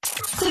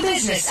The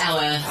Business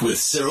Hour with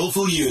Cyril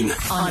Viljoen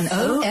on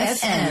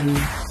OFM.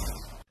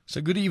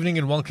 So good evening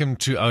and welcome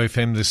to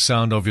OFM, the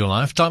sound of your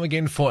life. Time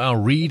again for our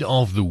read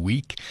of the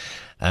week.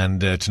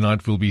 And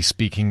tonight we'll be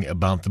speaking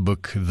about the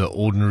book, The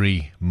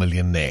Ordinary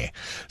Millionaire.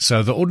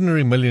 So The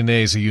Ordinary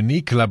Millionaire is a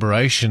unique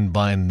collaboration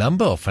by a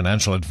number of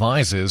financial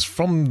advisors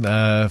from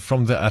the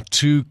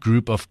attooh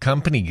group of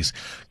companies,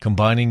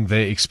 combining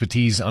their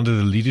expertise under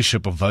the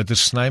leadership of Wouter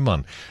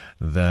Snyman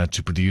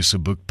to produce a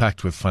book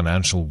packed with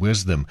financial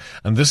wisdom.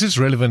 And this is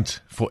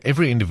relevant for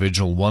every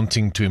individual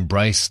wanting to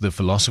embrace the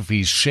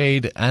philosophies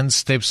shared and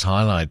steps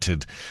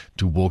highlighted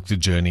to walk the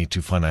journey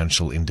to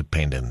financial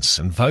independence.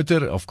 And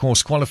Wouter, of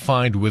course,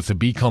 qualified with a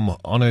BCom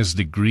honors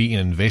degree in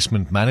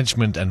investment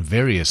management and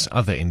various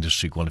other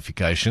industry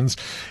qualifications.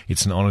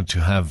 It's an honor to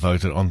have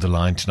Wouter on the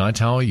line tonight.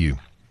 How are you?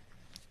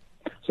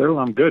 Cyril,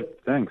 I'm good.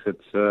 Thanks.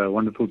 It's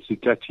wonderful to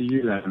chat to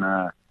you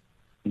and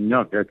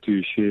great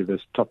to share this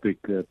topic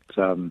that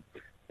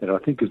I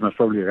think is most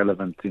probably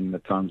relevant in the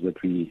times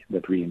that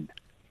we're in.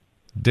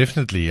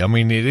 Definitely. I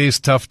mean, it is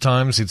tough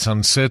times, it's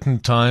uncertain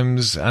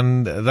times,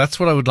 and that's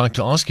what I would like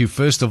to ask you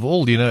first of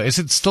all. Is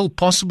it still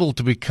possible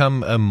to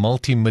become a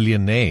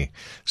multi-millionaire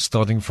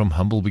starting from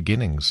humble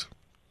beginnings?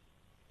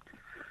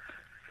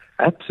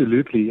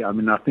 Absolutely. I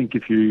mean, I think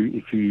if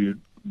you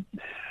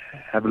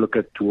have a look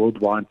at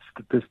worldwide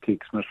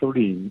statistics, most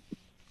probably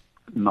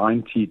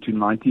 90 to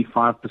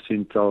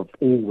 95% of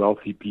all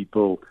wealthy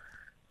people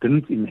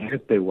didn't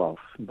inherit their wealth.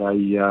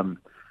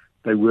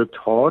 They worked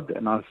hard,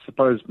 and I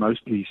suppose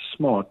mostly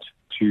smart,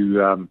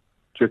 to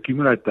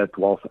accumulate that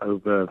wealth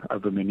over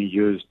many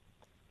years,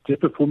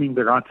 just performing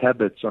the right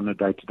habits on a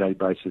day-to-day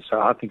basis.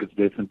 So I think it's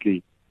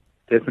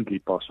definitely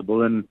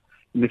possible. And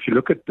if you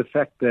look at the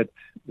fact that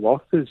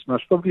wealth is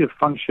most probably a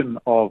function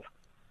of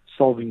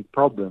solving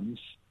problems,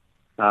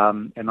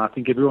 and I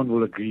think everyone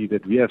will agree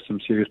that we have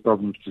some serious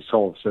problems to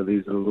solve. So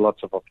there's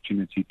lots of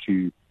opportunity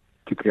to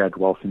create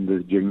wealth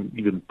during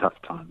even tough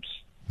times.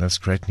 That's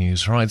great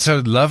news. Right.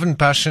 So love and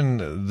passion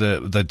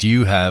that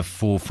you have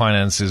for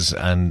finances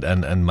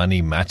and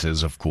money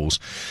matters, of course.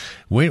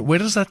 Where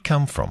does that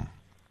come from?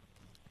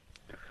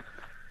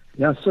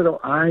 Yeah,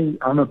 so I'm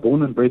a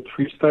born and bred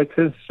Free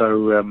Stater,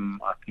 so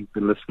I think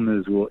the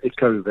listeners will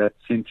echo that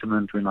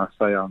sentiment when I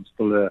say I'm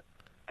still a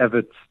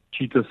avid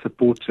Cheetah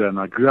supporter, and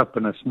I grew up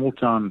in a small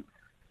town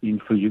in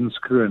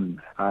Viljoenskroon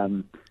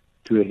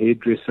to a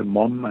hairdresser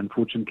mom.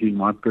 Unfortunately,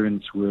 my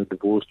parents were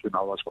divorced when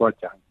I was quite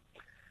young.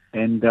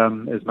 And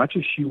as much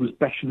as she was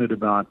passionate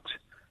about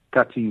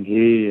cutting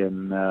hair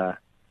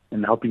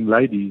and helping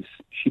ladies,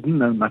 she didn't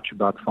know much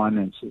about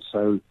finances.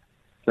 So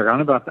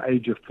around about the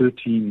age of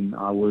 13,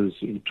 I was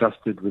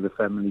entrusted with the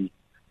family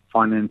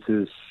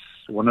finances.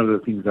 One of the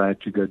things I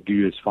had to go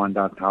do is find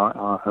out how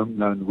our home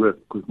loan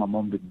worked, because my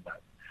mom didn't know.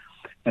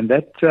 And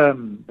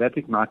that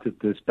ignited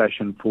this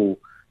passion for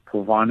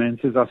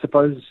finances. I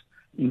suppose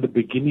in the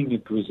beginning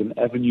it was an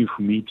avenue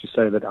for me to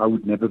say that I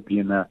would never be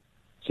in a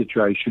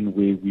situation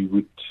where we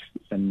would,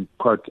 and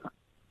quote,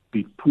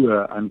 be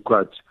poor,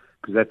 unquote,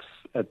 because that's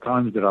at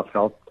times that I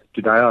felt.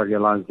 Today I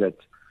realize that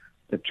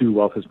the true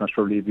wealth is most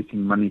probably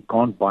everything money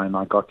can't buy, and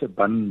I got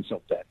abundance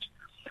of that.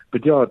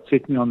 But yeah, it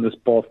set me on this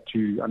path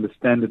to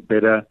understand it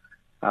better,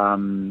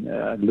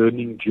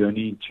 learning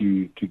journey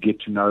to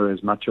get to know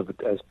as much of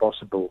it as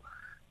possible.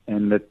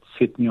 And that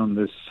set me on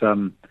this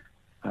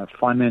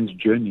finance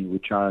journey,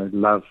 which I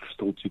love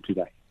still to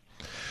today.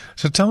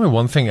 So tell me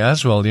one thing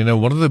as well.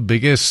 One of the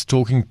biggest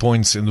talking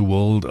points in the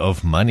world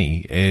of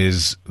money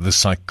is the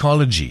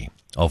psychology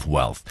of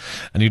wealth.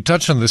 And you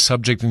touch on this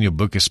subject in your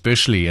book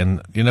especially.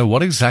 And,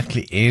 what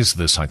exactly is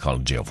the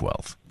psychology of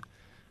wealth?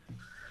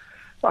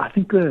 Well, I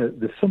think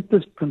the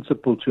simplest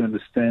principle to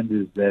understand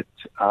is that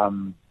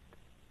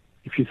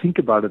if you think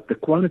about it, the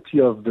quality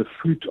of the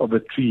fruit of a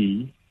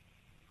tree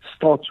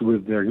starts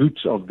with the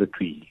roots of the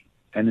tree.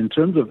 And in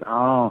terms of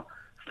our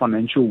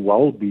financial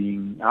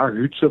well-being, our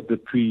roots of the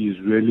tree is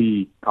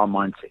really our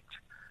mindset.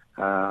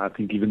 I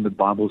think even the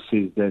Bible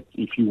says that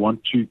if you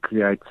want to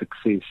create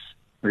success,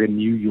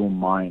 renew your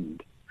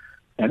mind.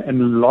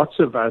 And lots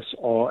of us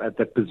are at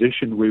that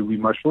position where we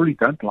most surely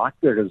don't like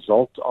the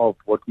result of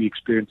what we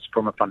experience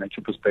from a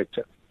financial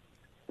perspective.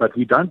 But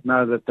we don't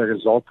know that the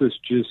result is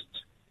just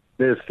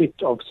the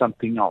effect of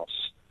something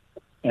else.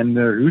 And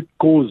the root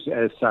cause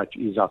as such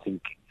is our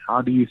thinking.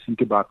 How do you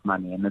think about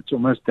money? And it's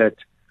almost that,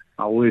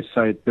 I always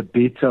say, the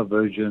beta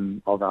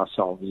version of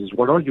ourselves is,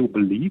 what are your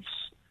beliefs?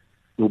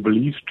 Your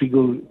beliefs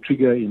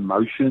trigger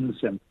emotions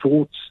and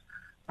thoughts.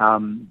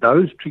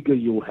 Those trigger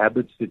your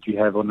habits that you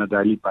have on a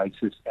daily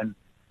basis.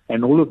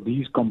 And all of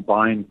these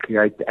combined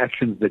create the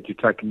actions that you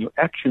take. And your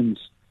actions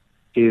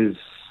is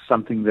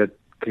something that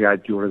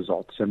create your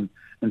results. And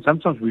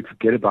sometimes we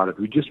forget about it.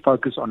 We just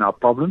focus on our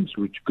problems,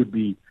 which could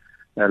be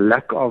a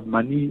lack of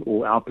money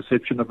or our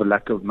perception of a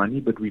lack of money,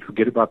 but we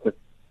forget about the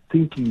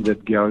thinking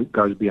that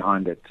goes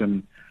behind it.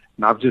 And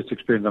I've just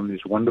experienced some of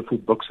these wonderful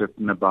books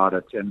written about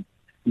it. And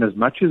as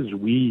much as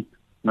we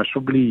most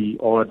probably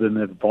are at an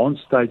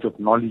advanced stage of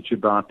knowledge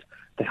about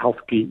the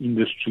healthcare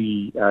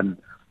industry and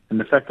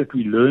the fact that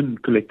we learn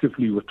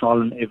collectively with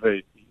trial and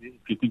error,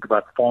 you think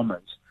about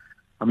farmers,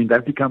 I mean,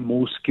 they've become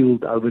more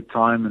skilled over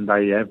time and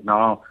they have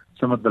now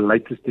some of the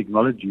latest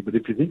technology. But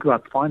if you think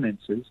about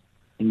finances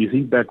and you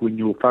think back when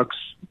your folks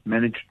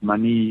managed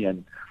money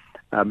and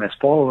as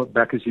far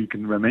back as you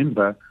can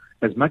remember,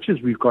 as much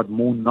as we've got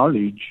more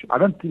knowledge, I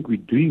don't think we're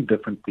doing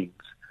different things.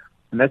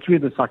 And that's where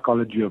the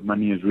psychology of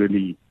money is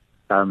really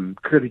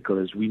critical,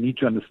 is we need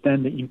to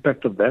understand the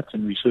impact of that,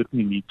 and we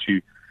certainly need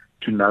to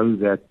know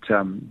that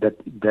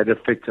that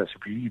affects us.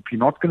 If you're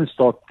not going to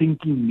start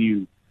thinking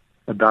new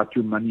about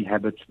your money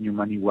habits and your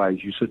money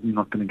ways, you're certainly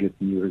not going to get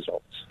new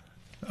results.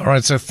 All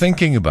right, so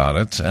thinking about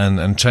it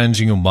and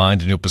changing your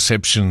mind and your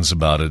perceptions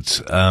about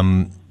it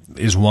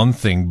is one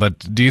thing, but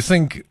do you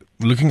think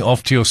looking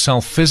after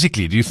yourself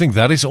physically, do you think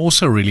that is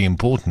also really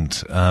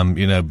important?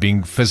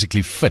 Being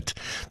physically fit,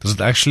 does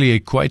it actually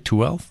equate to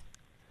wealth?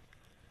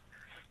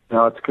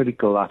 No, it's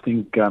critical. I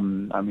think,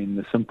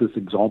 the simplest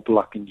example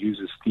I can use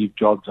is Steve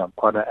Jobs. I'm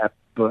quite an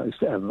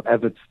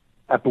avid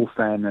Apple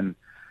fan, and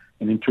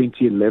in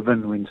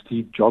 2011, when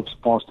Steve Jobs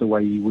passed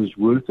away, he was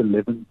worth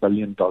 $11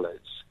 billion.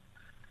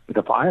 But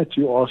if I had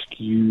to ask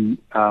you,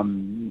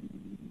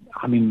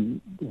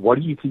 what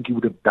do you think he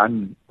would have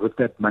done with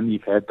that money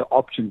if he had the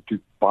option to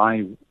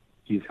buy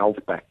his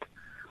health back?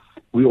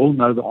 We all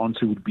know the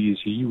answer would be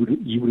he would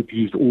have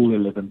used all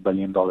 $11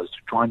 billion to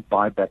try and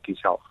buy back his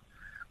health.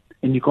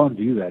 And you can't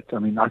do that. I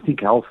mean, I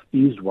think health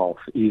is wealth.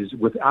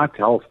 Without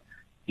health,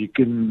 you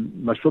can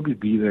most probably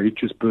be the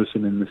richest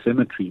person in the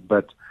cemetery.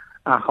 But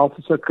our health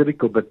is so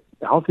critical. But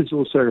health is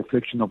also a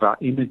reflection of our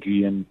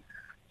energy, and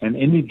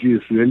energy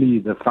is really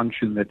the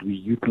function that we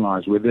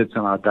utilize, whether it's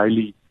in our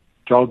daily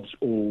jobs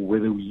or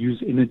whether we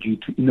use energy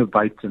to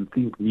innovate and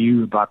think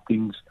new about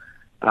things.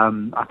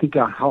 I think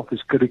our health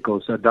is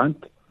critical. So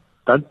don't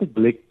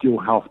neglect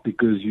your health,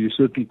 because you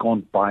certainly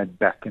can't buy it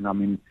back. And I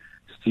mean,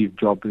 Steve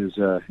Jobs is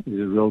a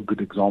real good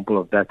example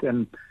of that.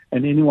 And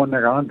anyone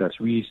around us,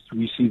 we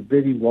see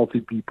very wealthy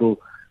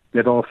people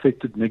that are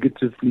affected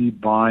negatively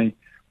by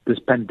this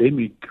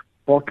pandemic,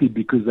 partly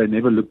because they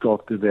never looked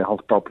after their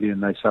health properly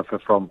and they suffer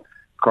from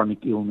chronic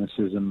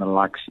illnesses and the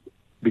likes,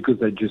 because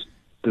they just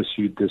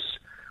pursued this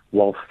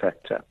wealth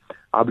factor.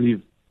 I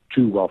believe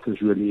true wealth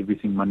is really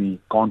everything money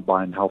can't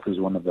buy, and health is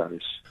one of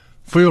those.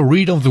 For your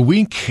read of the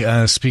week,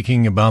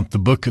 speaking about the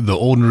book, The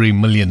Ordinary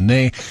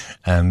Millionaire,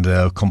 and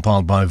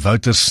compiled by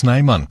Wouter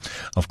Snyman,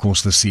 of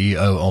course, the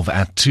CEO of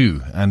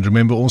attooh. And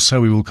remember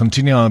also, we will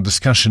continue our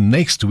discussion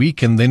next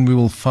week, and then we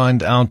will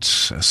find out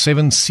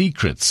 7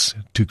 secrets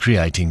to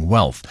creating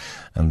wealth.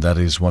 And that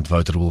is what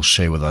Wouter will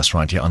share with us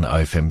right here on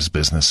OFM's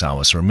Business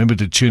Hour. So remember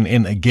to tune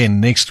in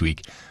again next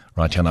week,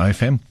 right here on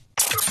OFM.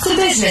 The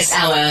Business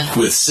Hour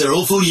with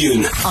Cyril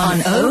Viljoen on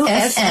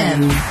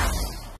OFM.